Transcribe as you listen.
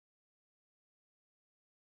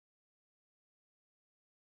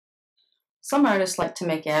Some artists like to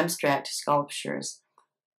make abstract sculptures,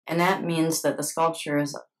 and that means that the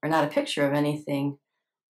sculptures are not a picture of anything.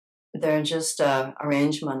 They're just a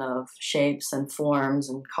arrangement of shapes and forms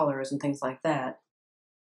and colors and things like that.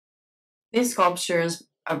 These sculptures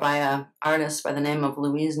are by an artist by the name of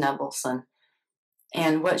Louise Nevelson.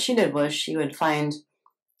 And what she did was she would find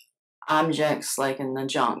objects like in the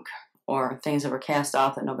junk or things that were cast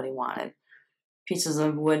off that nobody wanted, pieces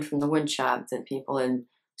of wood from the wood shop that people had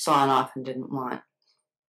sawn off and didn't want.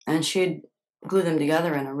 And she'd glue them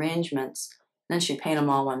together in arrangements, and then she'd paint them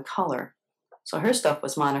all one color. So her stuff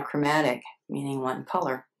was monochromatic, meaning one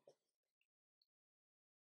color.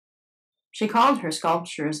 She called her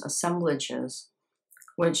sculptures assemblages,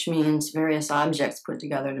 which means various objects put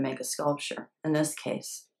together to make a sculpture, in this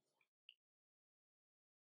case.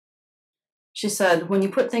 She said, when you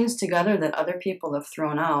put things together that other people have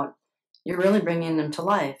thrown out, you're really bringing them to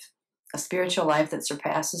life, a spiritual life that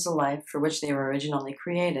surpasses the life for which they were originally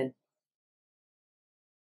created.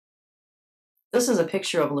 This is a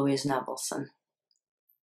picture of Louise Nevelson.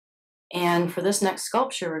 And for this next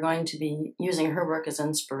sculpture, we're going to be using her work as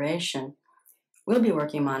inspiration. We'll be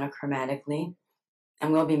working monochromatically,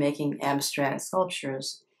 and we'll be making abstract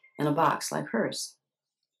sculptures in a box like hers.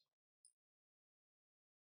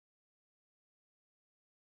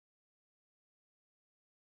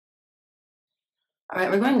 All right,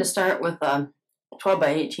 we're going to start with a 12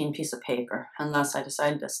 by 18 piece of paper, unless I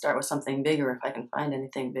decide to start with something bigger, if I can find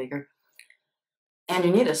anything bigger. And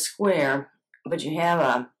you need a square, but you have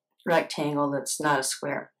a rectangle that's not a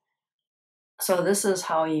square. So this is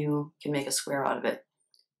how you can make a square out of it.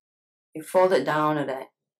 You fold it down at a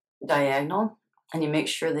diagonal, and you make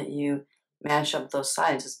sure that you match up those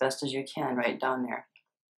sides as best as you can right down there.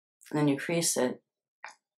 And then you crease it.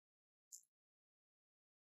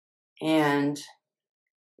 And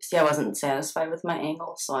see, I wasn't satisfied with my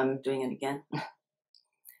angle, so I'm doing it again.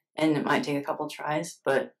 And it might take a couple tries,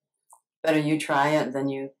 but better you try it than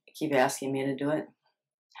you keep asking me to do it.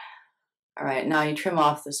 All right, now you trim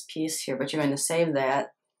off this piece here, but you're going to save that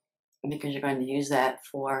because you're going to use that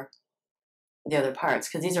for the other parts,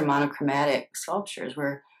 because these are monochromatic sculptures.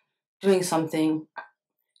 We're doing something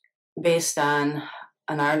based on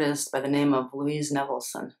an artist by the name of Louise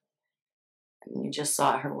Nevelson. And you just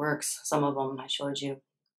saw her works, some of them I showed you.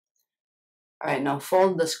 All right, now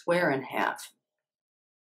fold the square in half.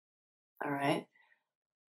 All right,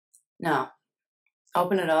 now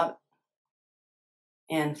open it up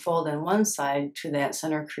and fold in one side to that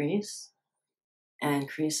center crease and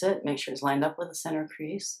crease it. Make sure it's lined up with the center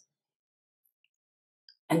crease.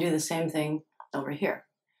 And do the same thing over here.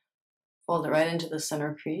 Fold it right into the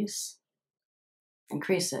center crease and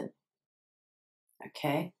crease it.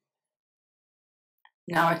 Okay.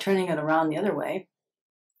 Now we're turning it around the other way,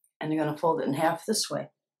 and you're going to fold it in half this way.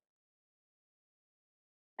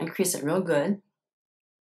 And crease it real good.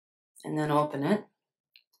 And then open it.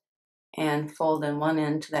 And fold in one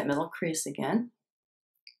end to that middle crease again.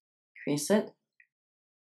 Crease it.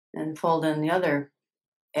 And fold in the other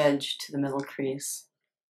edge to the middle crease.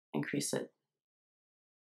 And crease it.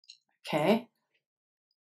 Okay.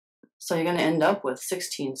 So you're going to end up with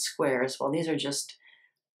 16 squares. Well, these are just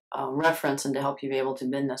reference and to help you be able to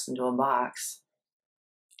bend this into a box.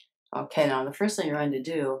 Okay, now the first thing you're going to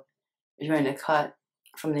do is you're going to cut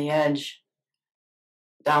from the edge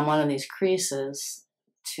down one of these creases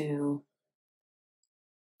to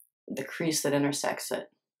the crease that intersects it.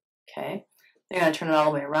 Okay, then you're going to turn it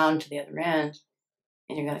all the way around to the other end,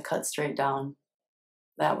 and you're going to cut straight down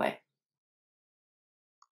that way.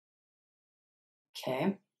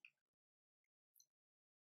 Okay.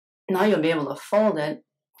 Now you'll be able to fold it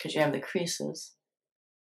because you have the creases,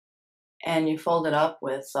 and you fold it up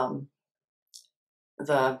with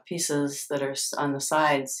the pieces that are on the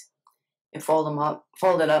sides. You fold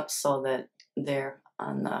it up so that they're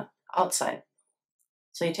on the outside.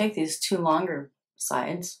 So you take these two longer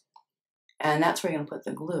sides, and that's where you're going to put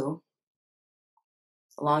the glue,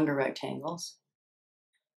 the longer rectangles.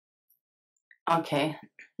 Okay,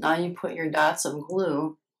 now you put your dots of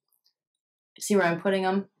glue. See where I'm putting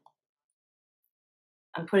them?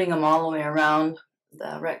 I'm putting them all the way around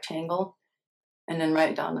the rectangle and then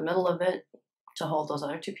right down the middle of it to hold those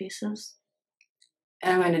other two pieces.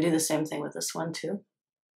 And I'm going to do the same thing with this one too.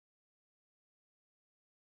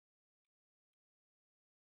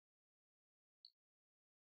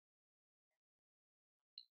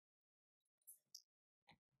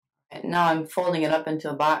 And now I'm folding it up into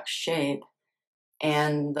a box shape,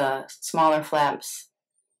 and the smaller flaps,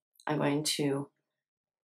 I'm going to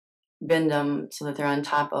bend them so that they're on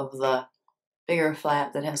top of the bigger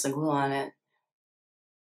flap that has the glue on it.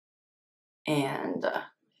 And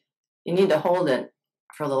You need to hold it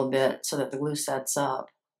for a little bit so that the glue sets up.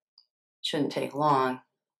 Shouldn't take long.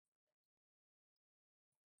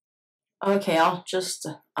 Okay, I'll just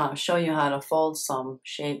show you how to fold some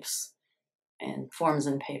shapes and forms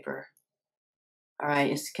in paper. All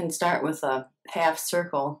right, you can start with a half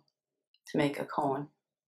circle to make a cone.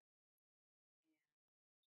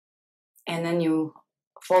 And then you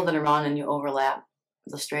fold it around and you overlap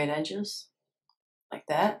the straight edges like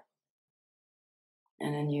that.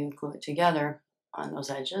 And then you glue it together on those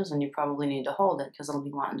edges, and you probably need to hold it because it'll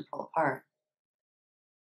be wanting to pull apart.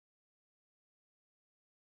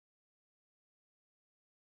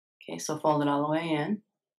 Okay, so fold it all the way in,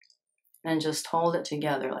 and just hold it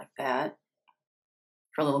together like that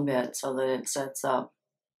for a little bit so that it sets up.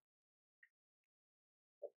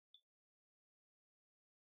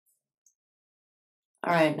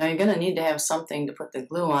 All right, now you're going to need to have something to put the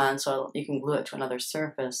glue on so you can glue it to another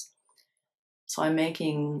surface. So I'm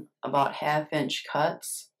making about 1/2 inch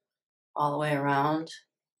cuts all the way around.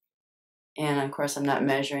 And of course, I'm not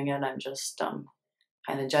measuring it. I'm just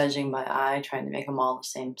kind of judging by eye, trying to make them all the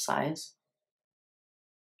same size.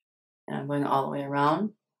 And I'm going all the way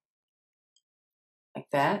around like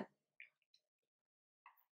that.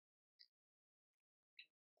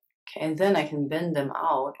 Okay, and then I can bend them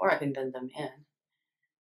out, or I can bend them in.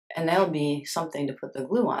 And that'll be something to put the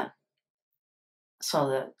glue on, so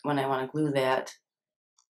that when I want to glue that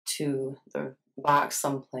to the box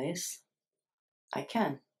someplace, I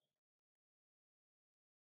can.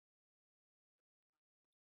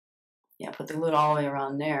 Yeah, put the glue all the way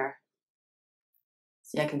around there.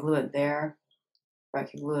 See, I can glue it there, or I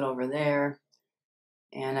can glue it over there.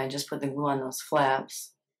 And I just put the glue on those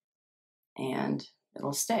flaps, and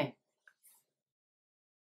it'll stay.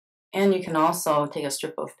 And you can also take a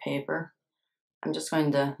strip of paper. I'm just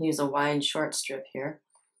going to use a wide short strip here.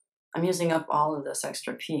 I'm using up all of this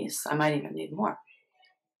extra piece. I might even need more.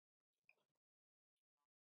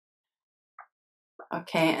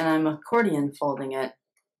 Okay, and I'm accordion folding it.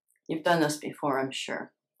 You've done this before, I'm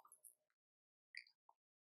sure.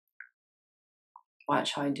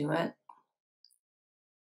 Watch how I do it.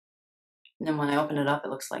 And then when I open it up, it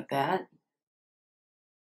looks like that.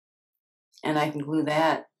 And I can glue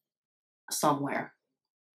that somewhere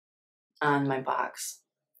on my box.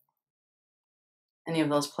 Any of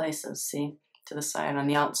those places, see? To the side, on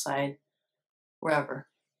the outside, wherever.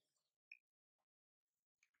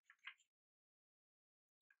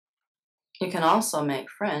 You can also make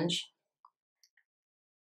fringe.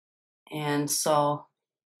 And so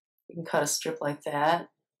you can cut a strip like that.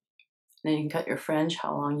 Then you can cut your fringe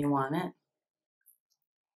how long you want it.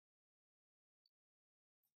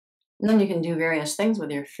 And then you can do various things with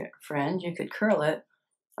your fringe. You could curl it,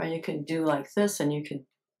 or you could do like this, and you could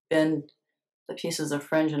bend the pieces of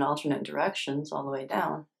fringe in alternate directions all the way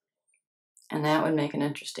down. And that would make an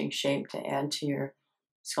interesting shape to add to your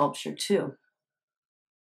sculpture too.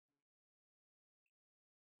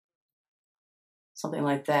 Something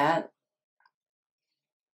like that.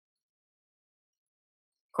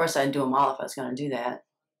 Of course, I'd do them all if I was going to do that.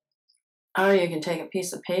 Or you can take a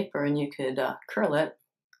piece of paper and you could curl it,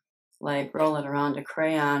 like roll it around a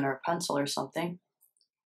crayon or a pencil or something.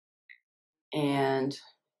 And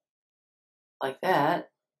like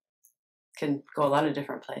that, could go a lot of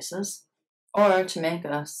different places. Or to make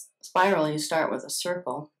a spiral, you start with a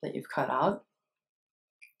circle that you've cut out.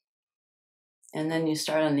 And then you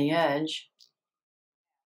start on the edge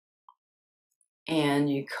and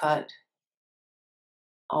you cut,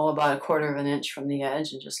 about 1/4 of an inch from the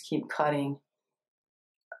edge, and just keep cutting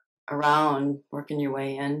around, working your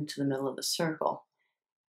way into the middle of the circle.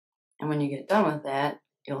 And when you get done with that,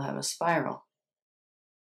 you'll have a spiral.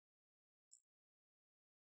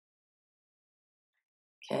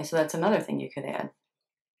 Okay, so that's another thing you could add.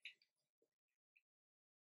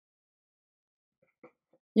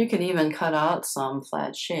 You could even cut out some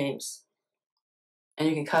flat shapes, and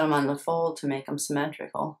you can cut them on the fold to make them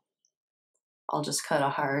symmetrical. I'll just cut a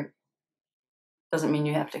heart. Doesn't mean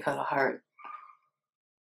you have to cut a heart.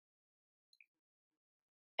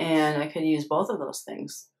 And I could use both of those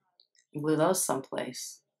things and glue those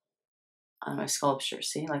someplace on my sculpture,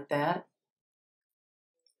 see, like that.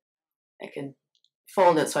 I could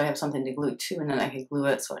fold it so I have something to glue to, and then I could glue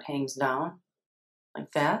it so it hangs down,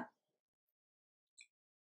 like that.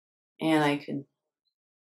 And I could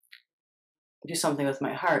do something with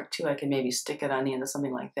my heart too. I could maybe stick it on the end of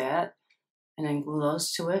something like that, and then glue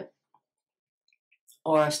those to it,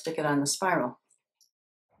 or stick it on the spiral.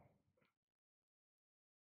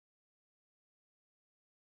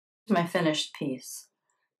 My finished piece.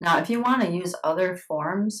 Now, if you want to use other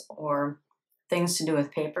forms or things to do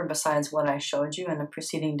with paper besides what I showed you in the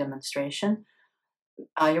preceding demonstration,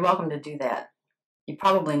 you're welcome to do that. You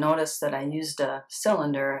probably noticed that I used a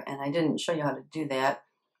cylinder and I didn't show you how to do that.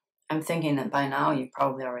 I'm thinking that by now you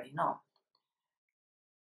probably already know.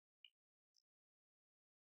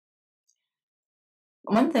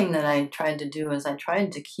 One thing that I tried to do is I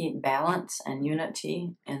tried to keep balance and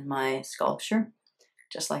unity in my sculpture,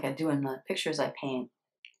 just like I do in the pictures I paint.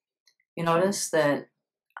 You notice that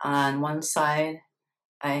on one side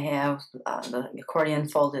I have the accordion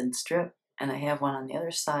folded strip, and I have one on the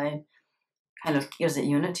other side. Kind of gives it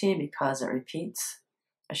unity because it repeats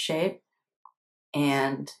a shape,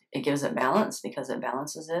 and it gives it balance because it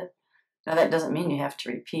balances it. Now that doesn't mean you have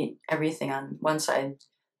to repeat everything on one side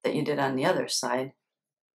that you did on the other side.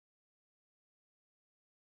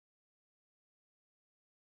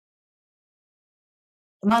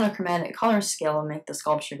 The monochromatic color scale will make the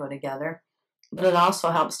sculpture go together, but it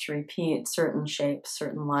also helps to repeat certain shapes,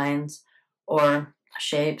 certain lines, or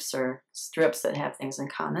shapes or strips that have things in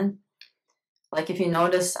common. Like if you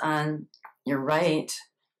notice on your right,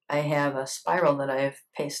 I have a spiral that I've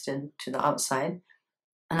pasted to the outside.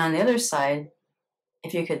 And on the other side,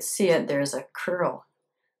 if you could see it, there's a curl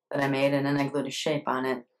that I made, and then I glued a shape on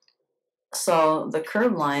it. So the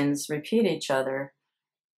curved lines repeat each other,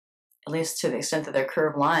 at least to the extent that they're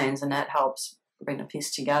curved lines, and that helps bring the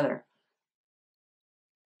piece together.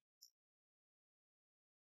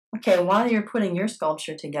 Okay, while you're putting your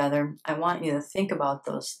sculpture together, I want you to think about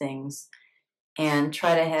those things and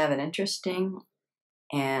try to have it interesting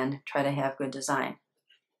and try to have good design.